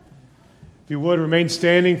If you would, remain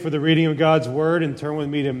standing for the reading of God's Word and turn with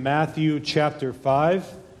me to Matthew chapter 5.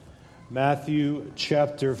 Matthew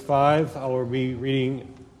chapter 5, I will be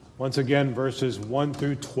reading once again verses 1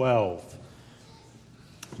 through 12.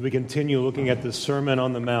 As we continue looking at the Sermon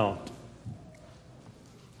on the Mount.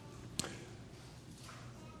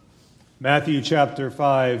 Matthew chapter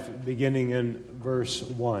 5, beginning in verse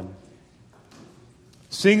 1.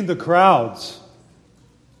 Seeing the crowds,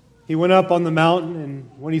 he went up on the mountain, and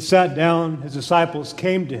when he sat down, his disciples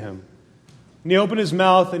came to him. And he opened his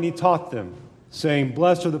mouth and he taught them, saying,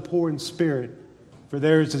 Blessed are the poor in spirit, for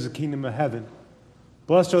theirs is the kingdom of heaven.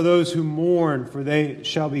 Blessed are those who mourn, for they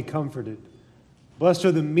shall be comforted. Blessed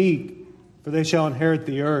are the meek, for they shall inherit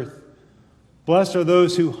the earth. Blessed are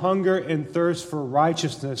those who hunger and thirst for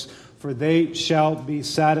righteousness, for they shall be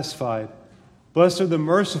satisfied. Blessed are the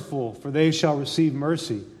merciful, for they shall receive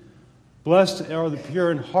mercy. Blessed are the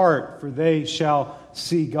pure in heart, for they shall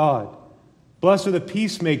see God. Blessed are the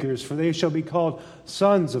peacemakers, for they shall be called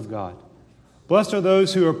sons of God. Blessed are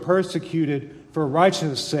those who are persecuted for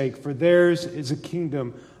righteousness' sake, for theirs is the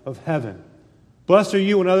kingdom of heaven. Blessed are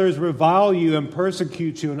you when others revile you and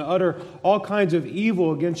persecute you and utter all kinds of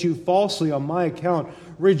evil against you falsely on my account.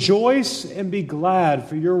 Rejoice and be glad,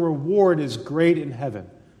 for your reward is great in heaven.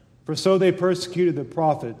 For so they persecuted the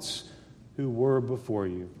prophets who were before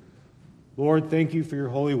you. Lord, thank you for your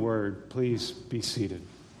holy word. Please be seated.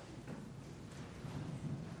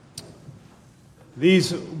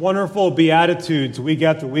 These wonderful Beatitudes, week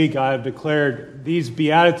after week, I have declared, these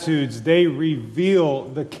Beatitudes, they reveal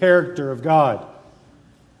the character of God.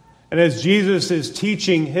 And as Jesus is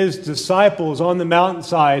teaching his disciples on the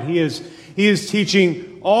mountainside, he is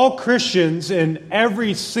teaching all Christians in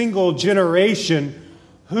every single generation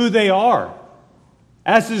who they are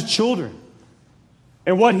as his children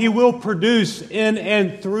and what he will produce in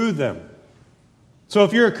and through them. So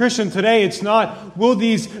if you're a Christian today, it's not, will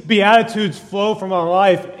these Beatitudes flow from our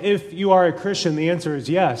life? If you are a Christian, the answer is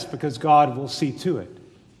yes, because God will see to it.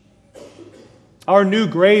 Our new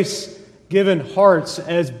grace-given hearts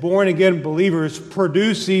as born-again believers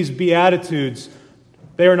produce these Beatitudes.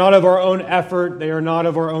 They are not of our own effort. They are not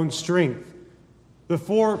of our own strength. The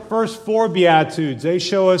first four Beatitudes, they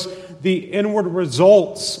show us the inward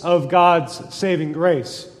results of God's saving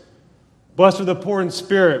grace. Blessed are the poor in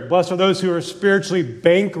spirit. Blessed are those who are spiritually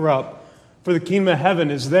bankrupt, for the kingdom of heaven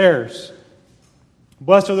is theirs.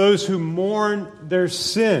 Blessed are those who mourn their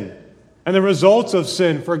sin and the results of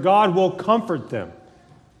sin, for God will comfort them.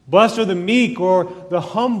 Blessed are the meek or the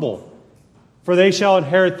humble, for they shall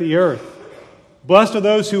inherit the earth. Blessed are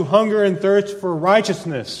those who hunger and thirst for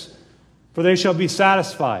righteousness, for they shall be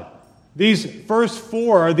satisfied. These first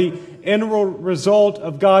four are the inward result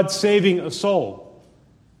of God saving a soul.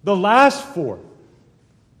 The last four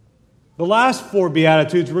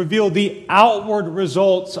Beatitudes reveal the outward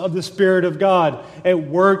results of the Spirit of God at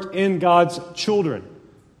work in God's children.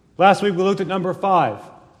 Last week we looked at number 5.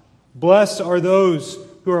 Blessed are those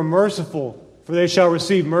who are merciful, for they shall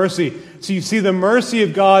receive mercy. So you see, the mercy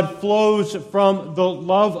of God flows from the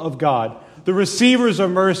love of God. The receivers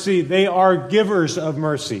of mercy, they are givers of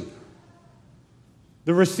mercy.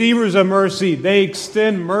 The receivers of mercy, they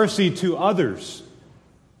extend mercy to others.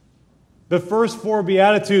 The first four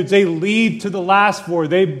Beatitudes, they lead to the last four.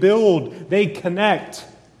 They build, they connect.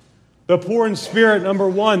 The poor in spirit, number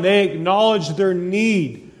 1, they acknowledge their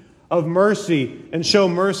need of mercy and show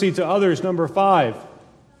mercy to others, number 5.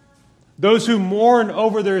 Those who mourn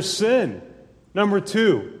over their sin, number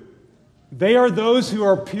 2. They are those who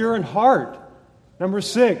are pure in heart, number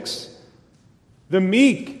 6. The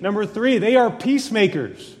meek, number 3, they are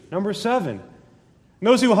peacemakers, number 7. And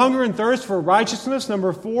those who hunger and thirst for righteousness,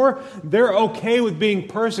 number 4, they're okay with being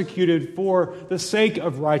persecuted for the sake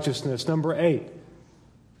of righteousness, number 8.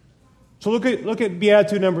 So look at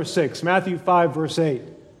Beatitude number 6, Matthew 5, verse 8.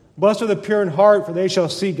 Blessed are the pure in heart, for they shall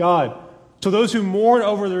see God. So those who mourn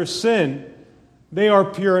over their sin, they are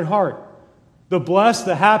pure in heart. The blessed,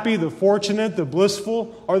 the happy, the fortunate, the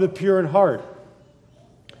blissful are the pure in heart.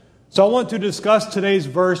 So I want to discuss today's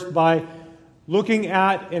verse by looking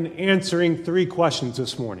at and answering 3 questions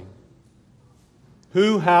this morning.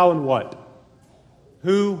 Who, how, and what?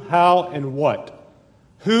 Who, how, and what?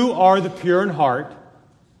 Who are the pure in heart?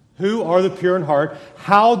 Who are the pure in heart?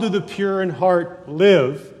 How do the pure in heart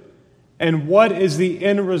live? And what is the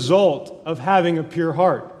end result of having a pure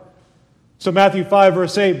heart? So Matthew 5,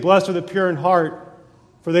 verse 8, Blessed are the pure in heart,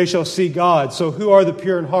 for they shall see God. So who are the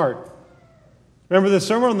pure in heart? Remember, the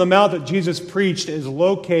Sermon on the Mount that Jesus preached is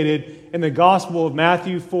located in the Gospel of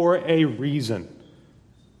Matthew for a reason.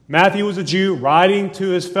 Matthew was a Jew writing to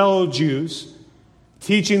his fellow Jews,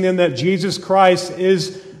 teaching them that Jesus Christ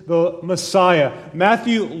is the Messiah.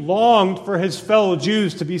 Matthew longed for his fellow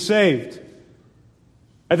Jews to be saved.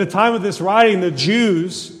 At the time of this writing, the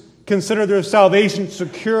Jews considered their salvation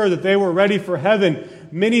secure, that they were ready for heaven.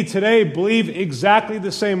 Many today believe exactly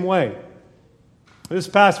the same way. This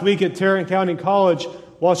past week at Tarrant County College,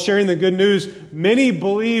 while sharing the good news, many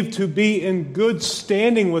believe to be in good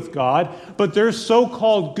standing with God, but their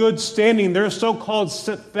so-called good standing, their so-called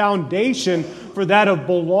foundation for that of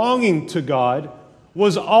belonging to God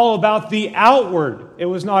was all about the outward. It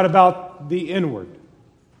was not about the inward.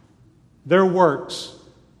 Their works,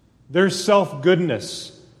 their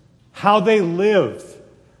self-goodness, how they lived.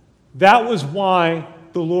 That was why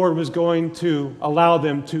the Lord was going to allow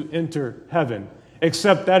them to enter heaven.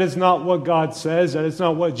 Except that is not what God says, that is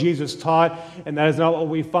not what Jesus taught, and that is not what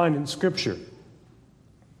we find in Scripture.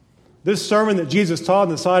 This sermon that Jesus taught on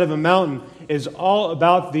the side of a mountain is all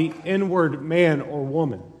about the inward man or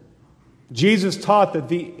woman. Jesus taught that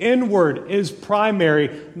the inward is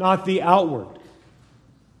primary, not the outward.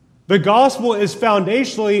 The gospel is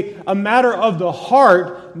foundationally a matter of the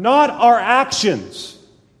heart, not our actions.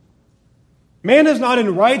 Man is not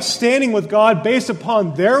in right standing with God based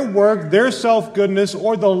upon their work, their self-goodness,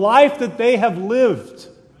 or the life that they have lived.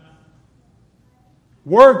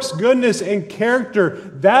 Works, goodness, and character,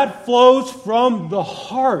 that flows from the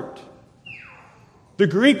heart. The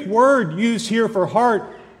Greek word used here for heart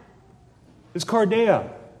is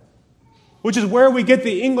cardia, which is where we get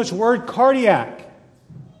the English word cardiac.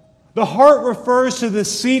 The heart refers to the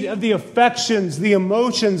seat of the affections, the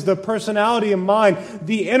emotions, the personality and mind,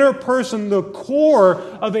 the inner person, the core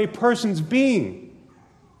of a person's being.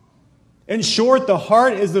 In short, the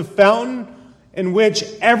heart is the fountain in which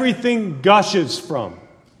everything gushes from.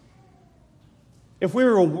 If we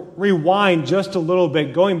rewind just a little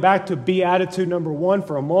bit, going back to Beatitude number 1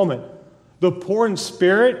 for a moment, the poor in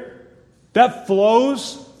spirit, that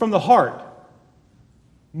flows from the heart.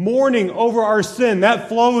 Mourning over our sin, that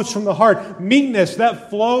flows from the heart. Meekness, that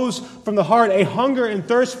flows from the heart. A hunger and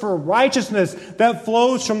thirst for righteousness, that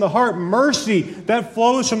flows from the heart. Mercy, that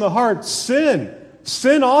flows from the heart.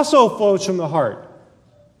 Sin also flows from the heart.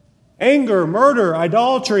 Anger, murder,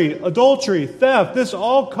 idolatry, adultery, theft, this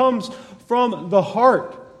all comes from the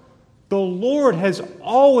heart. The Lord has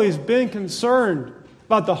always been concerned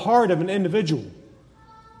about the heart of an individual.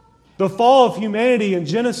 The fall of humanity in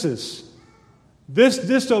Genesis, this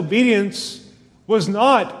disobedience was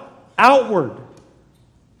not outward.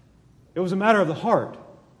 It was a matter of the heart.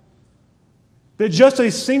 That just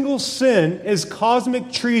a single sin is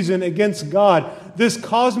cosmic treason against God. This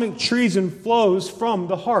cosmic treason flows from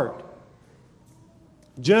the heart.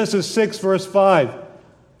 Genesis 6, verse 5.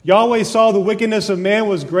 Yahweh saw the wickedness of man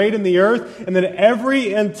was great in the earth, and that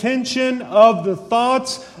every intention of the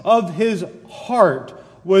thoughts of his heart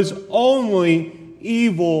was only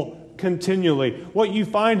evil continually. What you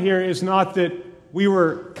find here is not that we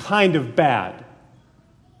were kind of bad.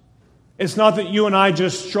 It's not that you and I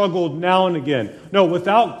just struggled now and again. No,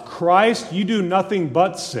 without Christ, you do nothing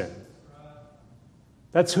but sin.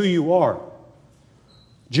 That's who you are.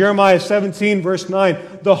 Jeremiah 17, verse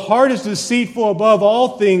 9. The heart is deceitful above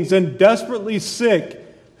all things and desperately sick.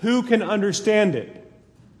 Who can understand it?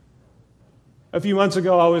 A few months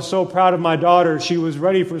ago, I was so proud of my daughter. She was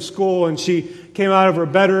ready for school, and she came out of her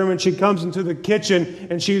bedroom, and she comes into the kitchen,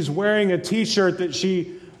 and she's wearing a T-shirt that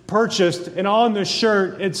she purchased, and on the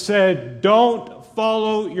shirt it said, "Don't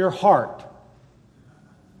follow your heart."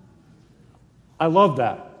 I love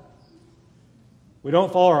that. We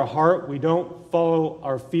don't follow our heart. We don't follow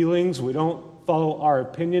our feelings. We don't follow our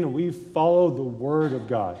opinion. We follow the Word of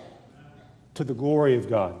God to the glory of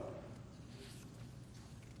God.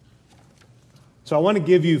 So I want to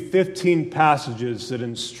give you 15 passages that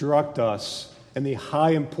instruct us in the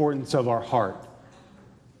high importance of our heart.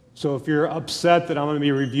 So if you're upset that I'm going to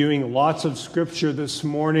be reviewing lots of Scripture this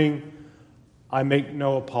morning, I make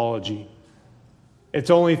no apology. It's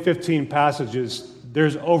only 15 passages.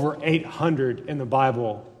 There's over 800 in the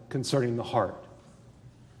Bible concerning the heart.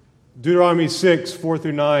 Deuteronomy 6, 4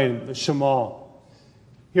 through 9, the Shema.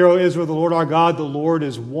 Hear, O Israel, the Lord our God, the Lord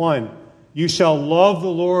is one. You shall love the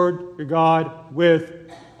Lord your God with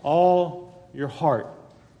all your heart,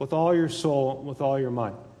 with all your soul, with all your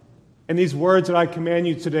mind. And these words that I command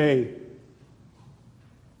you today,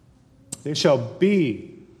 they shall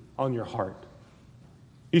be on your heart.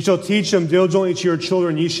 You shall teach them diligently to your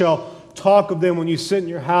children. You shall talk of them when you sit in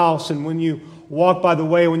your house and when you walk by the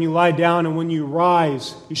way, when you lie down and when you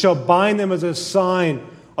rise. You shall bind them as a sign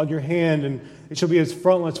on your hand, and it shall be as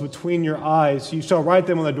frontlets between your eyes. You shall write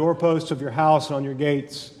them on the doorposts of your house and on your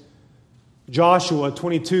gates. Joshua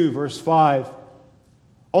 22, verse 5.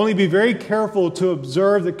 Only be very careful to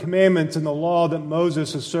observe the commandments and the law that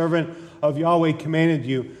Moses, a servant of Yahweh, commanded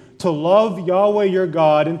you, to love Yahweh your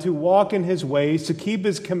God and to walk in his ways, to keep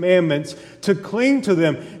his commandments, to cling to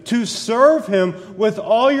them, to serve him with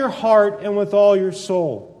all your heart and with all your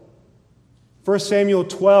soul. 1 Samuel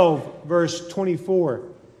 12, verse 24.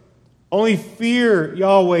 Only fear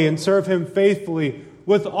Yahweh and serve him faithfully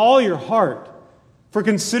with all your heart, for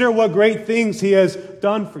consider what great things he has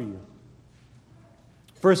done for you.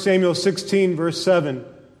 1 Samuel 16, verse 7.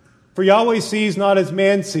 For Yahweh sees not as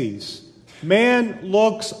man sees. Man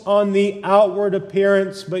looks on the outward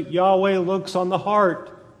appearance, but Yahweh looks on the heart.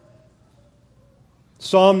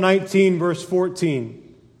 Psalm 19, verse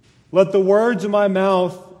 14. Let the words of my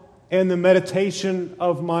mouth and the meditation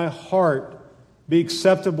of my heart be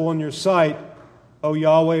acceptable in your sight, O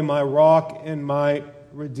Yahweh, my rock and my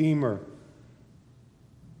redeemer.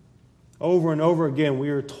 Over and over again, we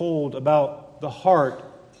are told about the heart.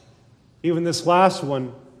 Even this last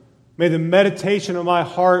one, may the meditation of my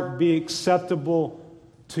heart be acceptable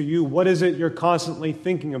to you. What is it you're constantly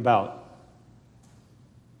thinking about?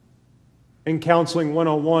 In Counseling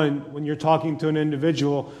 101, when you're talking to an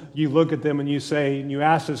individual, you look at them and you say, and you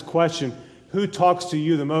ask this question, who talks to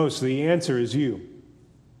you the most? The answer is you.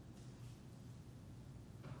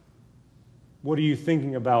 What are you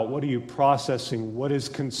thinking about? What are you processing? What is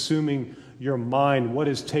consuming your mind? What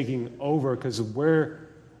is taking over? Because where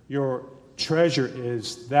your treasure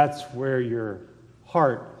is, that's where your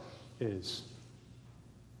heart is.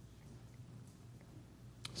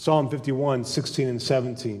 Psalm 51, 16 and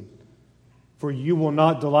 17. For you will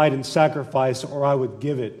not delight in sacrifice, or I would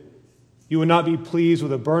give it. You will not be pleased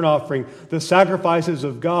with a burnt offering. The sacrifices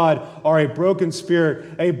of God are a broken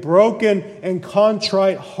spirit, a broken and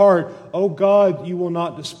contrite heart. O God, you will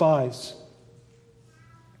not despise.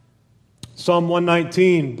 Psalm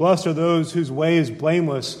 119, blessed are those whose way is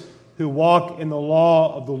blameless, who walk in the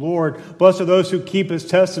law of the Lord. Blessed are those who keep his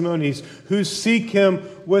testimonies, who seek him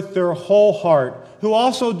with their whole heart, who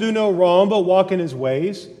also do no wrong, but walk in his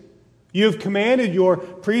ways. You have commanded your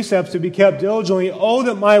precepts to be kept diligently. Oh,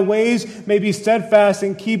 that my ways may be steadfast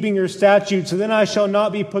in keeping your statutes, and then I shall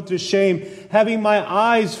not be put to shame. Having my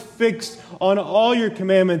eyes fixed on all your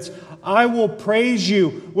commandments, I will praise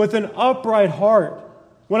you with an upright heart.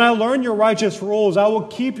 When I learn your righteous rules, I will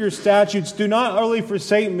keep your statutes. Do not utterly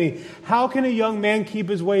forsake me. How can a young man keep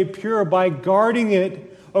his way pure? By guarding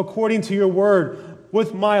it according to your word.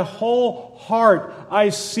 With my whole heart I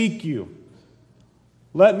seek you.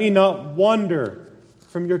 Let me not wander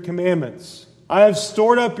from your commandments. I have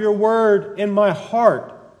stored up your word in my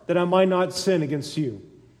heart that I might not sin against you.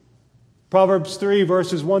 Proverbs 3,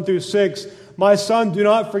 verses 1 through 6. My son, do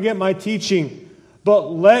not forget my teaching,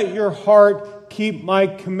 but let your heart keep my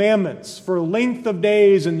commandments. For length of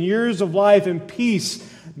days and years of life and peace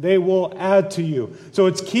they will add to you. So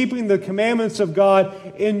it's keeping the commandments of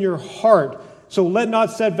God in your heart. So let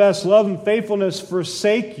not steadfast love and faithfulness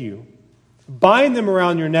forsake you. Bind them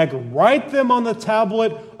around your neck. Write them on the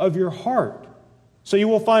tablet of your heart. So you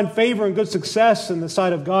will find favor and good success in the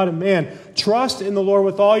sight of God and man. Trust in the Lord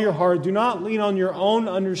with all your heart. Do not lean on your own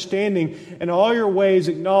understanding. In all your ways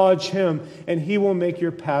acknowledge him, and he will make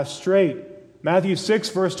your path straight. Matthew 6,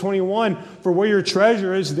 verse 21, for where your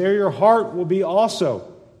treasure is, there your heart will be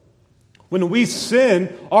also. When we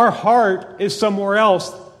sin, our heart is somewhere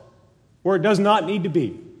else where it does not need to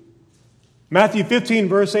be. Matthew 15,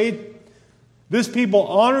 verse 8, this people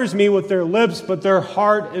honors me with their lips, but their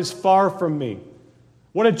heart is far from me.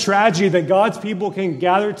 What a tragedy that God's people can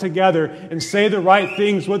gather together and say the right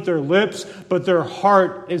things with their lips, but their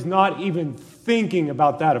heart is not even thinking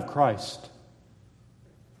about that of Christ.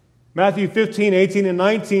 Matthew 15, 18, and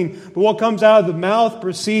 19, but what comes out of the mouth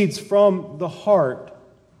proceeds from the heart,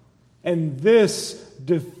 and this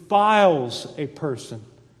defiles a person.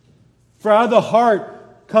 For out of the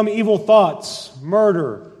heart come evil thoughts,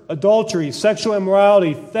 murder, adultery, sexual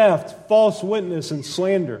immorality, theft, false witness, and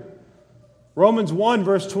slander. Romans 1,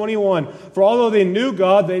 verse 21, for although they knew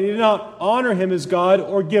God, they did not honor him as God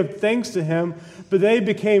or give thanks to him, but they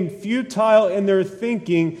became futile in their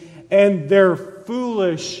thinking, and their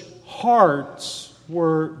foolish hearts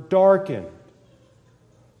were darkened.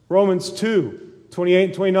 Romans 2, 28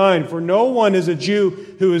 and 29, for no one is a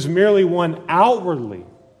Jew who is merely one outwardly,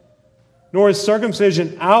 nor is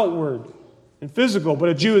circumcision outward and physical, but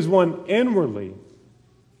a Jew is one inwardly.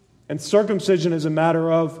 And circumcision is a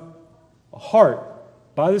matter of heart,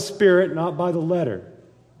 by the Spirit, not by the letter.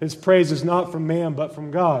 His praise is not from man, but from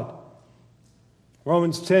God.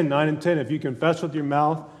 Romans 10, 9 and 10, if you confess with your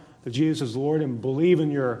mouth that Jesus is Lord and believe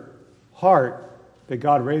in your heart that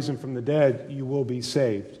God raised him from the dead, you will be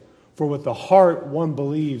saved. For with the heart one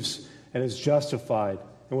believes and is justified,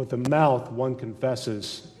 and with the mouth one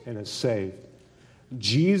confesses and is saved.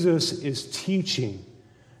 Jesus is teaching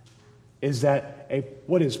is that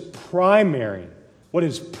what is primary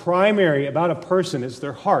about a person is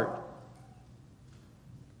their heart.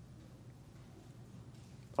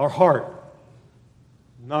 Our heart,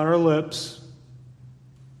 not our lips.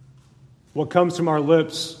 What comes from our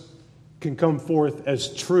lips can come forth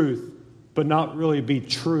as truth, but not really be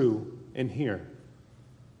true in here.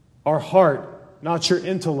 Our heart, not your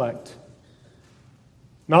intellect.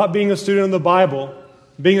 Not being a student of the Bible.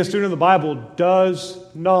 Being a student of the Bible does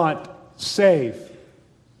not save.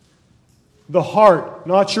 The heart,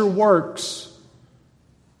 not your works.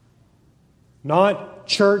 Not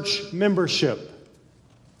church membership.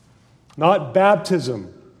 Not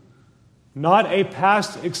baptism. Not a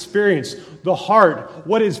past experience. The heart,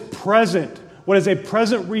 what is present. What is a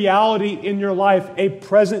present reality in your life, a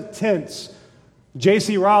present tense.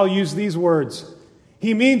 J.C. Ryle used these words.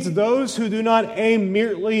 He means those who do not aim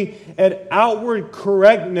merely at outward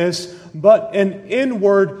correctness, but an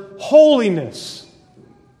inward holiness.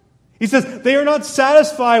 He says they are not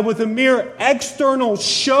satisfied with a mere external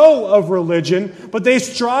show of religion, but they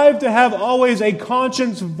strive to have always a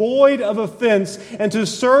conscience void of offense and to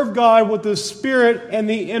serve God with the spirit and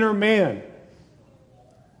the inner man.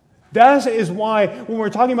 That is why when we're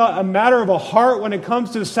talking about a matter of a heart when it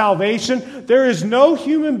comes to salvation, there is no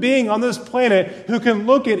human being on this planet who can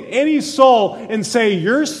look at any soul and say,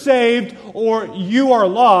 you're saved or you are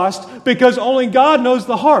lost, because only God knows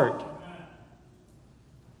the heart.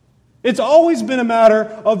 It's always been a matter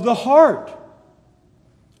of the heart.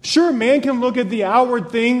 Sure, man can look at the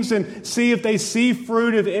outward things and see if they see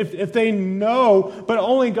fruit, if they know, but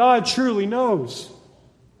only God truly knows.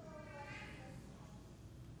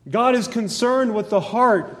 God is concerned with the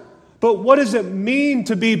heart, but what does it mean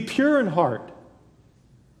to be pure in heart?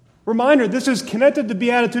 Reminder, this is connected to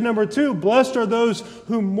beatitude number 2. Blessed are those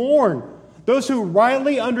who mourn, those who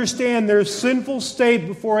rightly understand their sinful state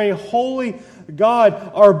before a holy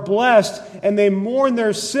God are blessed, and they mourn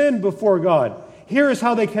their sin before God. Here is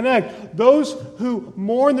how they connect. Those who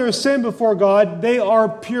mourn their sin before God, they are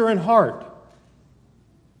pure in heart.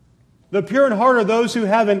 The pure in heart are those who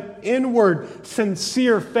have an inward,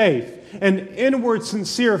 sincere faith. An inward,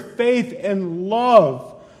 sincere faith and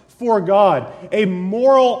love for God. A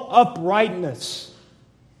moral uprightness.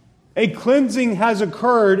 A cleansing has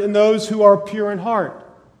occurred in those who are pure in heart.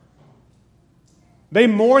 They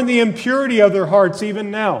mourn the impurity of their hearts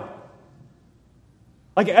even now.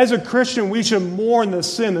 Like as a Christian, we should mourn the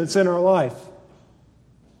sin that's in our life.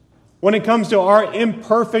 When it comes to our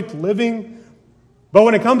imperfect living, but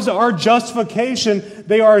when it comes to our justification,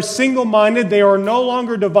 they are single-minded. They are no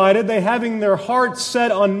longer divided. They having their hearts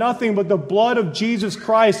set on nothing but the blood of Jesus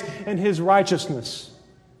Christ and His righteousness.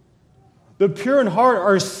 The pure in heart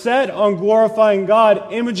are set on glorifying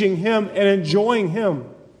God, imaging Him, and enjoying Him.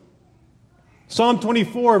 Psalm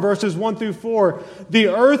 24, verses 1 through 4. The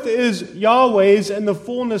earth is Yahweh's and the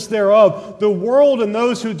fullness thereof, the world and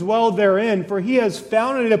those who dwell therein. For He has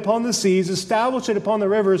founded it upon the seas, established it upon the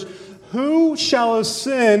rivers. Who shall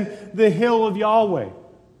ascend the hill of Yahweh?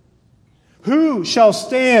 Who shall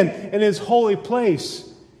stand in His holy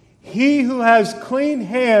place? He who has clean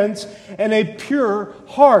hands and a pure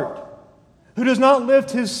heart, who does not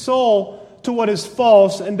lift his soul to what is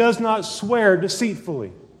false and does not swear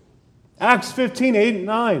deceitfully. Acts 15, 8 and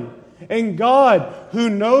 9. And God, who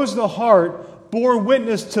knows the heart, bore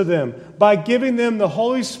witness to them by giving them the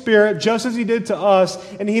Holy Spirit just as He did to us,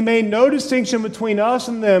 and He made no distinction between us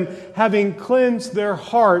and them, having cleansed their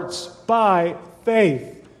hearts by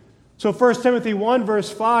faith. So 1 Timothy 1 verse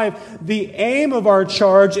 5, the aim of our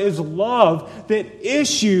charge is love that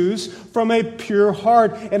issues from a pure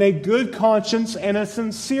heart and a good conscience and a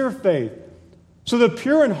sincere faith. So the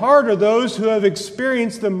pure in heart are those who have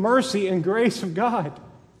experienced the mercy and grace of God.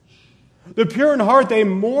 The pure in heart, they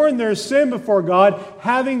mourn their sin before God,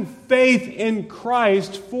 having faith in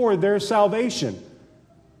Christ for their salvation.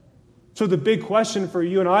 So the big question for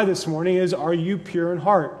you and I this morning is, are you pure in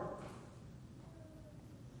heart?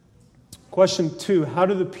 Question 2, how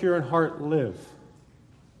do the pure in heart live?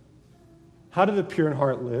 How do the pure in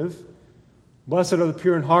heart live? Blessed are the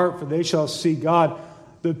pure in heart, for they shall see God.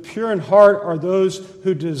 The pure in heart are those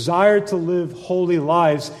who desire to live holy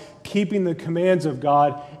lives, keeping the commands of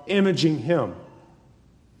God, imaging Him.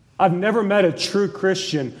 I've never met a true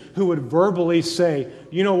Christian who would verbally say,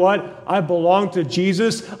 you know what, I belong to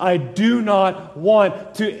Jesus, I do not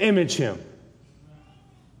want to image Him.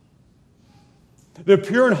 The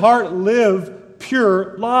pure in heart live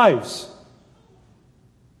pure lives.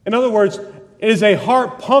 In other words, It is a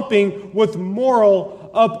heart pumping with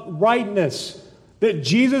moral uprightness. That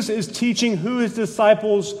Jesus is teaching who his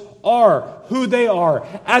disciples are, who they are,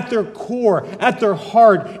 at their core, at their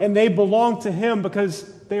heart, and they belong to him because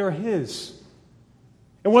they are his.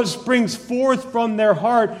 And what springs forth from their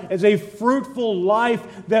heart is a fruitful life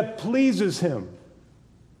that pleases him.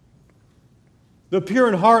 The pure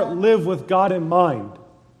in heart live with God in mind.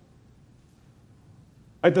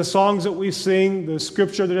 Like the songs that we sing, the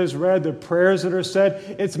scripture that is read, the prayers that are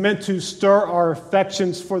said, it's meant to stir our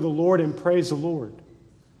affections for the Lord and praise the Lord.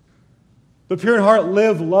 The pure in heart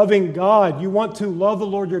live loving God. You want to love the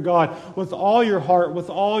Lord your God with all your heart,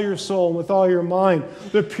 with all your soul, and with all your mind.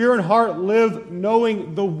 The pure in heart live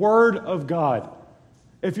knowing the Word of God.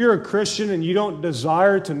 If you're a Christian and you don't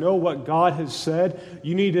desire to know what God has said,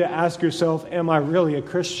 you need to ask yourself, am I really a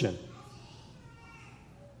Christian?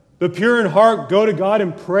 The pure in heart go to God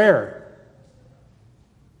in prayer.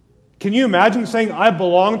 Can you imagine saying, I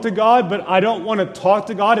belong to God, but I don't want to talk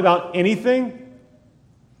to God about anything?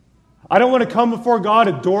 I don't want to come before God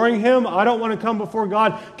adoring him. I don't want to come before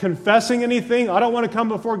God confessing anything. I don't want to come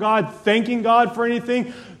before God thanking God for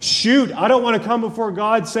anything. Shoot, I don't want to come before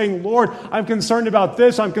God saying, Lord, I'm concerned about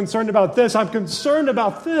this. I'm concerned about this. I'm concerned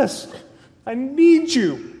about this. I need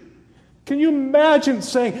you. Can you imagine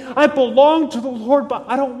saying, I belong to the Lord, but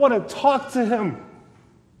I don't want to talk to him?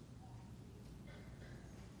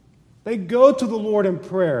 They go to the Lord in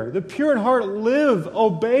prayer. The pure in heart live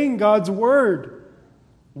obeying God's word,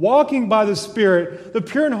 walking by the Spirit. The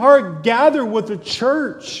pure in heart gather with the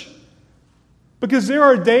church. Because there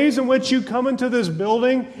are days in which you come into this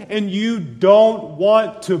building and you don't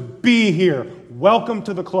want to be here. Welcome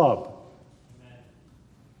to the club.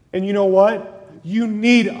 And you know what? You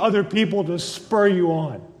need other people to spur you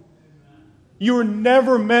on. You were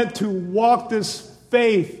never meant to walk this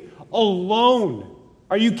faith alone.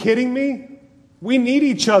 Are you kidding me? We need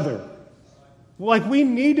each other. Like we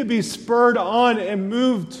need to be spurred on and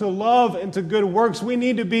moved to love and to good works. We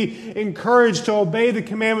need to be encouraged to obey the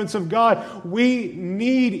commandments of God. We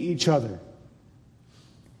need each other.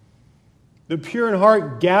 The pure in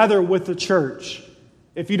heart gather with the church.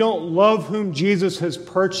 If you don't love whom Jesus has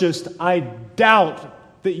purchased, I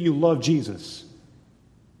doubt that you love Jesus.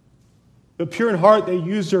 The pure in heart, they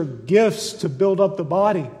use their gifts to build up the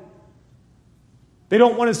body. They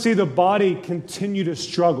don't want to see the body continue to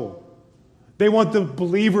struggle. They want the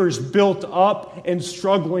believers built up and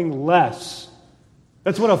struggling less.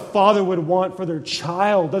 That's what a father would want for their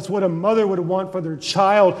child. That's what a mother would want for their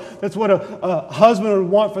child. That's what a husband would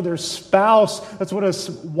want for their spouse. That's what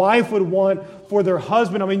a wife would want for their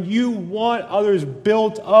husband. I mean, you want others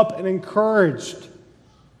built up and encouraged.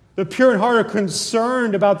 The pure in heart are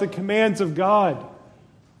concerned about the commands of God.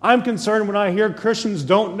 I'm concerned when I hear Christians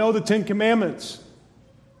don't know the 10 Commandments.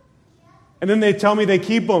 And then they tell me they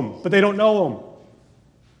keep them, but they don't know them.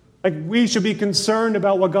 Like we should be concerned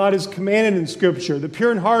about what God has commanded in Scripture. The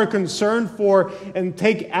pure in heart are concerned for and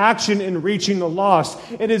take action in reaching the lost.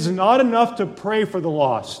 It is not enough to pray for the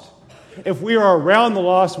lost. If we are around the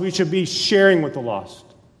lost, we should be sharing with the lost.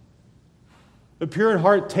 The pure in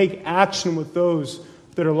heart take action with those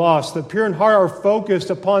that are lost. The pure in heart are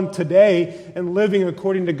focused upon today and living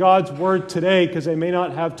according to God's word today because they may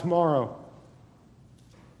not have tomorrow.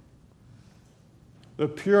 The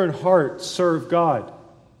pure in heart serve God.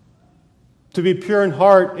 To be pure in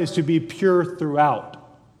heart is to be pure throughout.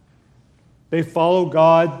 They follow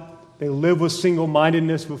God. They live with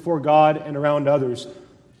single-mindedness before God and around others.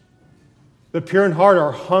 The pure in heart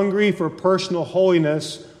are hungry for personal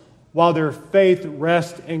holiness while their faith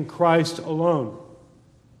rests in Christ alone.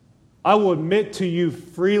 I will admit to you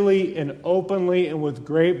freely and openly and with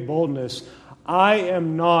great boldness, I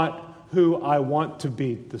am not who I want to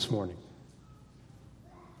be this morning.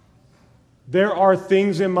 There are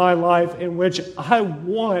things in my life in which I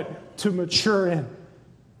want to mature in.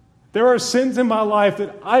 There are sins in my life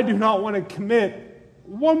that I do not want to commit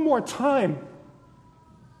one more time.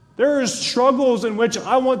 There are struggles in which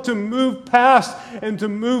I want to move past and to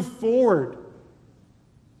move forward.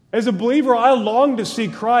 As a believer, I long to see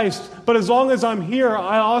Christ, but as long as I'm here,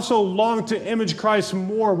 I also long to image Christ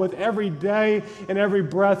more with every day and every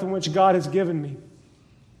breath in which God has given me.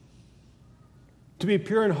 To be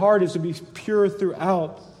pure in heart is to be pure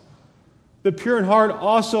throughout. The pure in heart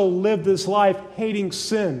also live this life hating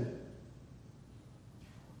sin.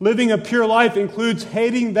 Living a pure life includes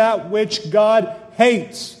hating that which God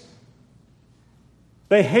hates.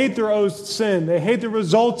 They hate their own sin. They hate the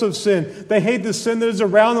results of sin. They hate the sin that is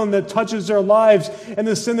around them that touches their lives and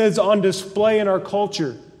the sin that is on display in our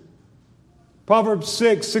culture. Proverbs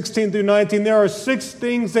 6:16 through 19, there are 6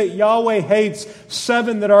 things that Yahweh hates,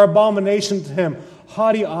 7 that are abomination to him.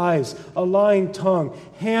 Haughty eyes, a lying tongue,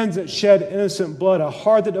 hands that shed innocent blood, a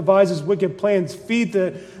heart that devises wicked plans, feet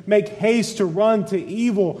that make haste to run to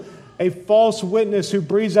evil, a false witness who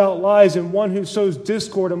breathes out lies, and one who sows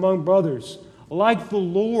discord among brothers. Like the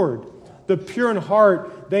Lord, the pure in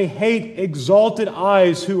heart, they hate exalted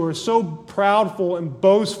eyes who are so proudful and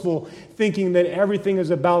boastful, thinking that everything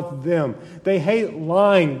is about them. They hate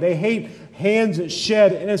lying. They hate hands that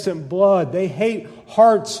shed innocent blood. They hate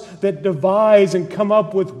hearts that devise and come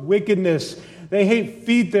up with wickedness. They hate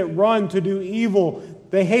feet that run to do evil.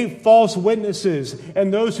 They hate false witnesses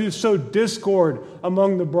and those who sow discord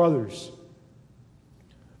among the brothers.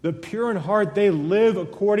 The pure in heart, they live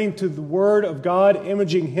according to the word of God,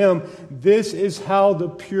 imaging Him. This is how the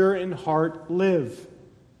pure in heart live.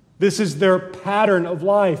 This is their pattern of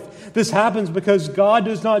life. This happens because God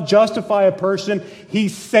does not justify a person. He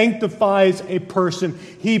sanctifies a person.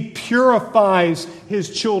 He purifies His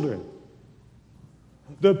children.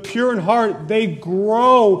 The pure in heart, they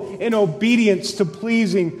grow in obedience to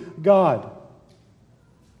pleasing God.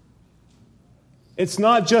 It's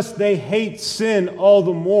not just they hate sin all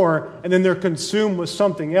the more and then they're consumed with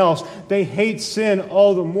something else. They hate sin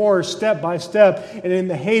all the more step by step, and in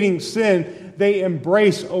the hating sin, they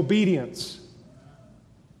embrace obedience.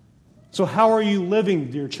 So how are you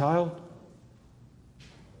living, dear child?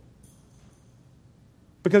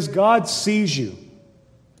 Because God sees you.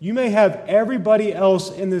 You may have everybody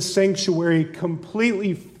else in this sanctuary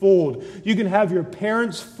completely fooled. You can have your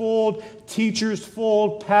parents fooled, teachers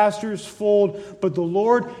fooled, pastors fooled, but the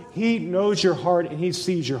Lord, He knows your heart and He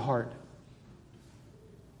sees your heart.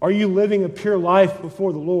 Are you living a pure life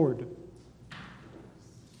before the Lord?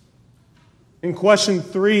 In question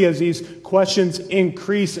 3, as these questions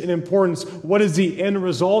increase in importance, what is the end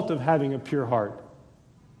result of having a pure heart?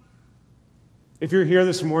 If you're here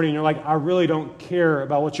this morning and you're like, I really don't care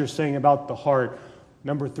about what you're saying about the heart,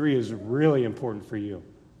 number 3 is really important for you.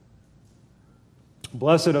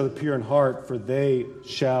 Blessed are the pure in heart, for they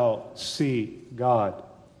shall see God.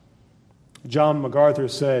 John MacArthur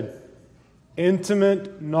said,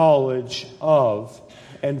 intimate knowledge of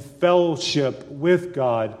and fellowship with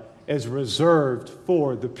God is reserved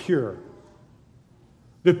for the pure.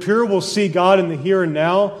 The pure will see God in the here and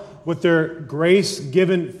now with their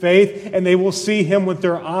grace-given faith, and they will see Him with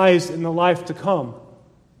their eyes in the life to come.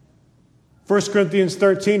 1 Corinthians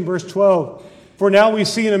 13, verse 12. For now we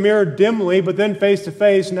see in a mirror dimly, but then face to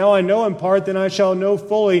face. Now I know in part, then I shall know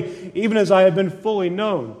fully, even as I have been fully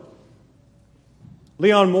known.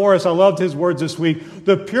 Leon Morris, I loved his words this week.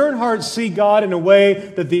 The pure in heart see God in a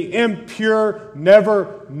way that the impure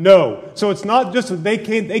never know. So it's not just that they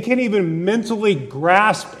can't even mentally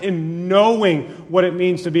grasp in knowing what it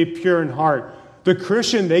means to be pure in heart. The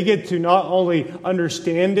Christian, they get to not only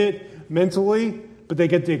understand it mentally, but they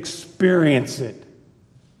get to experience it.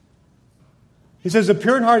 He says, the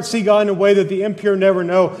pure in heart see God in a way that the impure never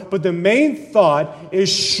know. But the main thought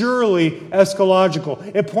is surely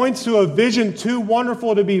eschatological. It points to a vision too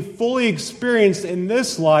wonderful to be fully experienced in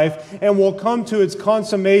this life and will come to its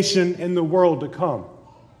consummation in the world to come.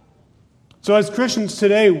 So as Christians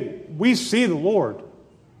today, we see the Lord.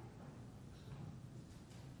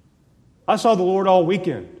 I saw the Lord all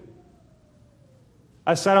weekend.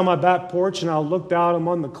 I sat on my back porch and I looked out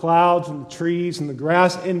among the clouds and the trees and the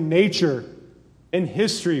grass in nature. In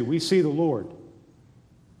history, we see the Lord.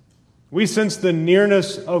 We sense the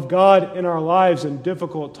nearness of God in our lives in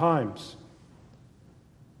difficult times.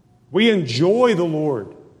 We enjoy the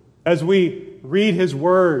Lord as we read His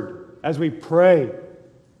Word, as we pray.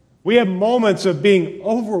 We have moments of being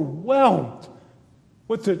overwhelmed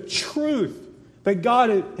with the truth that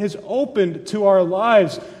God has opened to our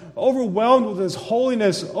lives, overwhelmed with His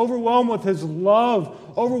holiness, overwhelmed with His love,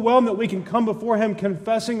 overwhelmed that we can come before Him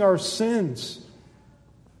confessing our sins.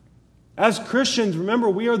 As Christians, remember,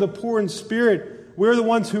 we are the poor in spirit. We're the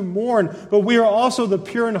ones who mourn, but we are also the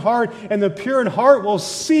pure in heart, and the pure in heart will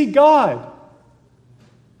see God.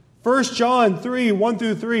 1 John 3, 1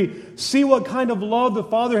 through 3. See what kind of love the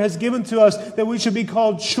Father has given to us, that we should be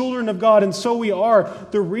called children of God, and so we are.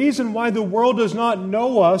 The reason why the world does not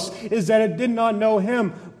know us is that it did not know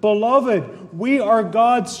Him. Beloved, we are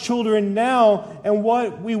God's children now, and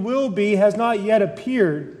what we will be has not yet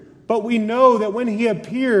appeared. But we know that when He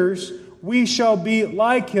appears, we shall be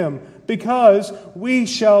like Him, because we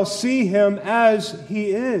shall see Him as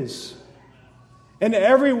He is. And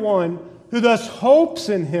everyone who thus hopes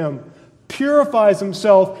in Him purifies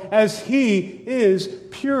himself as He is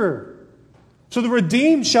pure. So the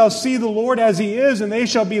redeemed shall see the Lord as He is, and they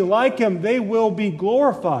shall be like Him. They will be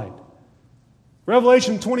glorified.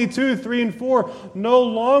 Revelation 22, 3 and 4, no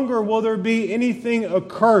longer will there be anything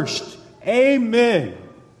accursed. Amen.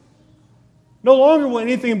 No longer will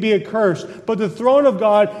anything be accursed, but the throne of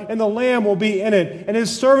God and the Lamb will be in it, and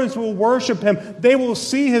His servants will worship Him. They will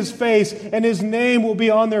see His face, and His name will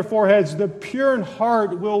be on their foreheads. The pure in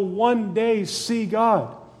heart will one day see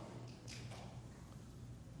God.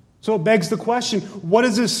 So it begs the question, what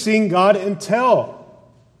does this seeing God entail?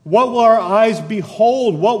 What will our eyes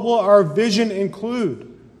behold? What will our vision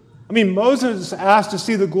include? I mean, Moses asked to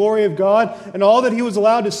see the glory of God, and all that he was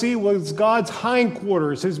allowed to see was God's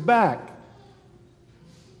hindquarters, His back.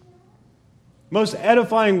 Most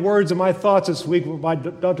edifying words of my thoughts this week were by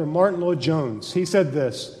Dr. Martin Lloyd-Jones. He said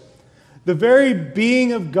this, "The very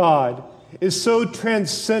being of God is so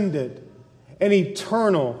transcendent and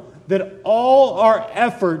eternal that all our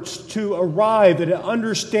efforts to arrive at an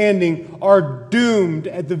understanding are doomed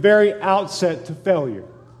at the very outset to failure."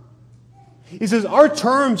 He says, our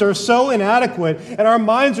terms are so inadequate and our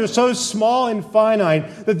minds are so small and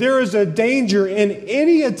finite that there is a danger in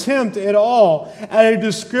any attempt at all at a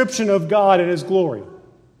description of God and His glory.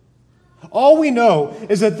 All we know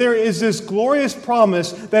is that there is this glorious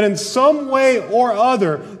promise that in some way or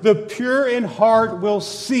other, the pure in heart will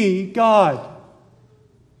see God.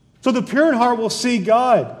 So the pure in heart will see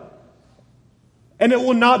God. And it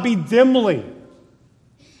will not be dimly.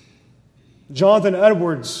 Jonathan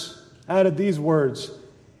Edwards added these words,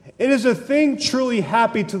 "It is a thing truly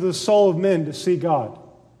happy to the soul of men to see God."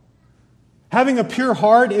 Having a pure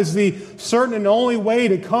heart is the certain and only way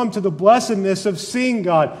to come to the blessedness of seeing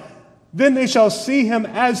God. Then they shall see Him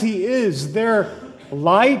as He is. Their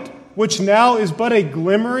light, which now is but a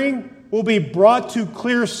glimmering, will be brought to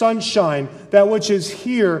clear sunshine, that which is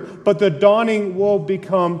here, but the dawning will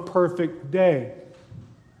become perfect day.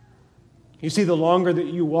 You see, the longer that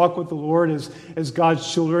you walk with the Lord as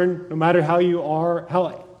God's children, no matter how you are,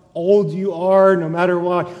 how old you are, no matter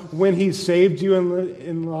what, when He saved you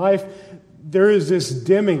in life, there is this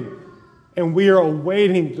dimming, and we are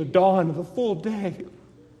awaiting the dawn of the full day,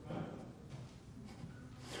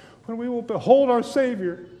 when we will behold our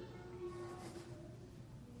Savior.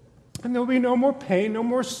 And there will be no more pain, no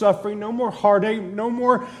more suffering, no more heartache, no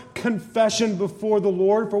more confession before the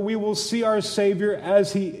Lord, for we will see our Savior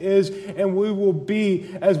as He is, and we will be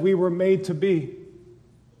as we were made to be.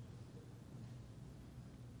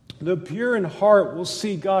 The pure in heart will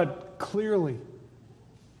see God clearly.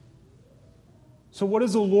 So what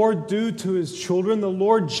does the Lord do to His children? The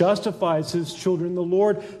Lord justifies His children. The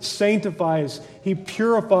Lord sanctifies. He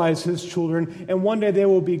purifies His children. And one day they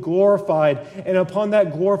will be glorified. And upon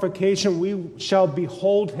that glorification, we shall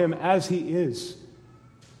behold Him as He is.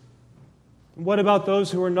 What about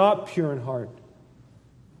those who are not pure in heart?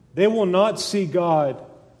 They will not see God,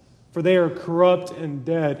 for they are corrupt and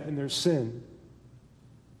dead in their sin.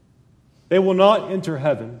 They will not enter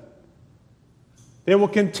heaven. They will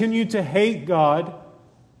continue to hate God.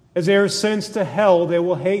 As they are sentenced to hell, they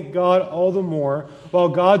will hate God all the more, while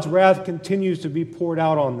God's wrath continues to be poured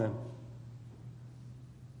out on them.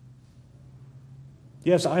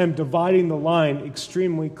 Yes, I am dividing the line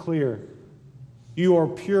extremely clear. You are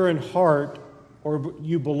pure in heart, or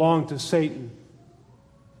you belong to Satan.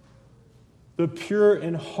 The pure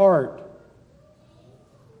in heart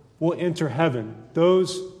will enter heaven.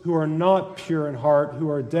 Those who are not pure in heart, who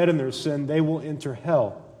are dead in their sin, they will enter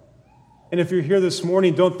hell. And if you're here this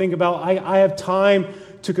morning, don't think about, I have time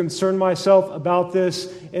to concern myself about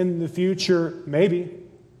this in the future. Maybe.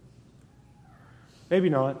 Maybe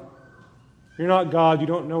not. You're not God. You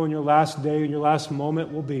don't know when your last day and your last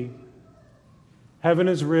moment will be. Heaven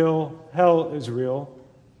is real. Hell is real.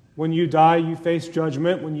 When you die, you face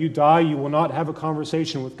judgment. When you die, you will not have a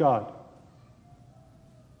conversation with God.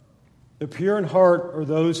 The pure in heart are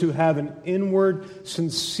those who have an inward,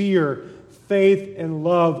 sincere faith and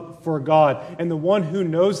love for God. And the one who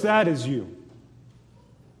knows that is you.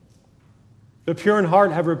 The pure in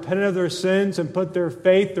heart have repented of their sins and put their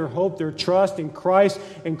faith, their hope, their trust in Christ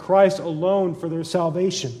and Christ alone for their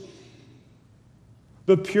salvation.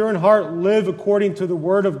 The pure in heart live according to the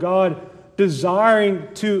Word of God,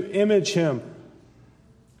 desiring to image Him.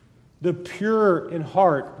 The pure in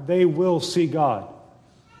heart, they will see God.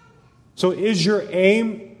 So is your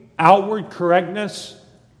aim outward correctness?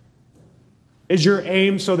 Is your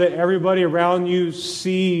aim so that everybody around you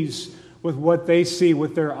sees with what they see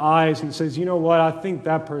with their eyes and says, you know what, I think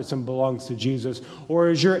that person belongs to Jesus? Or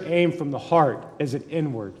is your aim from the heart? Is it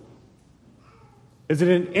inward? Is it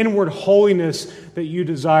an inward holiness that you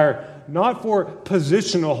desire? Not for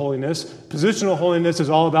positional holiness. Positional holiness is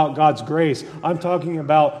all about God's grace. I'm talking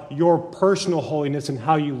about your personal holiness and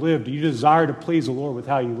how you live. Do you desire to please the Lord with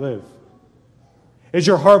how you live? Is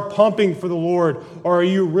your heart pumping for the Lord, or are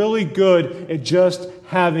you really good at just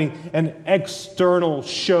having an external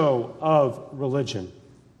show of religion?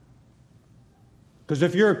 Because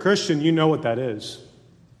if you're a Christian, you know what that is.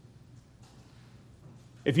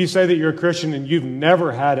 If you say that you're a Christian and you've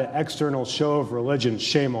never had an external show of religion,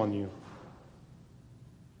 shame on you.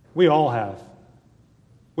 We all have.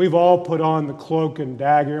 We've all put on the cloak and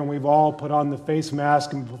dagger, and we've all put on the face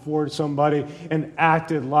mask and before somebody and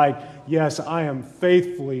acted like, yes, I am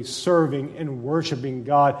faithfully serving and worshiping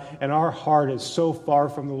God, and our heart is so far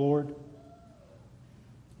from the Lord.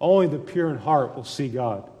 Only the pure in heart will see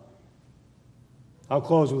God. I'll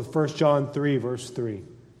close with 1 John 3, verse 3.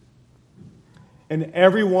 And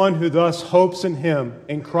everyone who thus hopes in Him,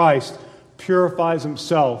 in Christ, purifies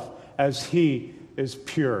himself as He is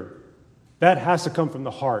pure. That has to come from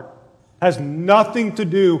the heart. Has nothing to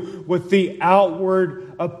do with the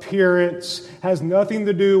outward appearance. Has nothing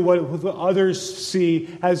to do with what others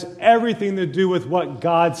see. Has everything to do with what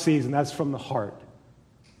God sees, and that's from the heart.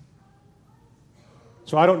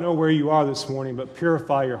 So I don't know where you are this morning, but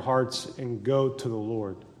purify your hearts and go to the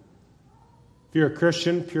Lord. If you're a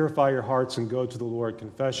Christian, purify your hearts and go to the Lord.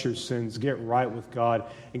 Confess your sins, get right with God,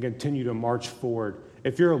 and continue to march forward.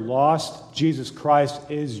 If you're lost, Jesus Christ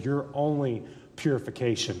is your only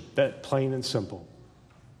purification. That plain and simple.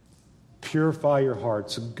 Purify your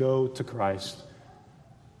hearts. Go to Christ.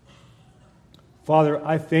 Father,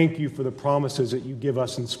 I thank you for the promises that you give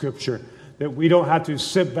us in Scripture, that we don't have to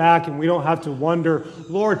sit back and we don't have to wonder,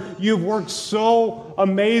 Lord, you've worked so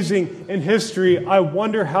amazing in history. I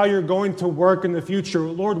wonder how you're going to work in the future.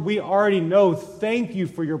 Lord, we already know. Thank you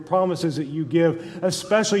for your promises that you give,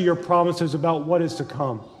 especially your promises about what is to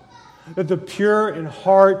come. That the pure in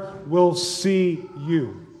heart will see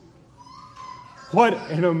you. What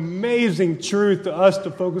an amazing truth to us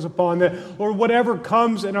to focus upon. That, Lord, whatever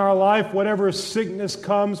comes in our life, whatever sickness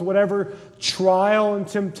comes, whatever trial and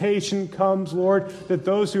temptation comes, Lord, that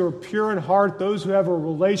those who are pure in heart, those who have a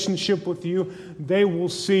relationship with you, they will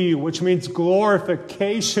see you, which means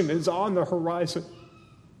glorification is on the horizon.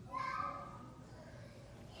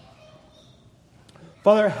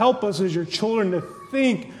 Father, help us as your children to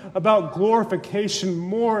think about glorification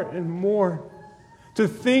more and more. To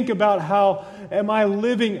think about how am I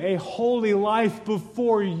living a holy life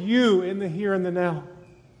before you in the here and the now.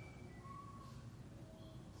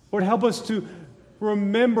 Lord, help us to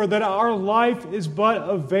remember that our life is but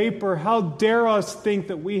a vapor. How dare us think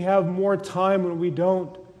that we have more time when we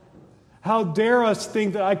don't? How dare us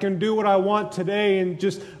think that I can do what I want today and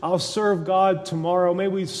just I'll serve God tomorrow? May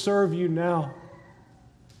we serve you now.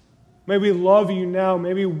 May we love you now.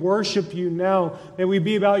 May we worship you now. May we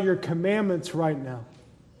be about your commandments right now.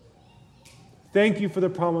 Thank you for the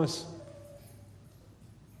promise,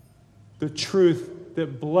 the truth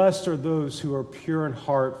that blessed are those who are pure in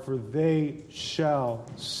heart, for they shall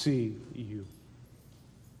see you.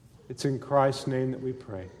 It's in Christ's name that we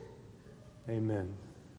pray. Amen.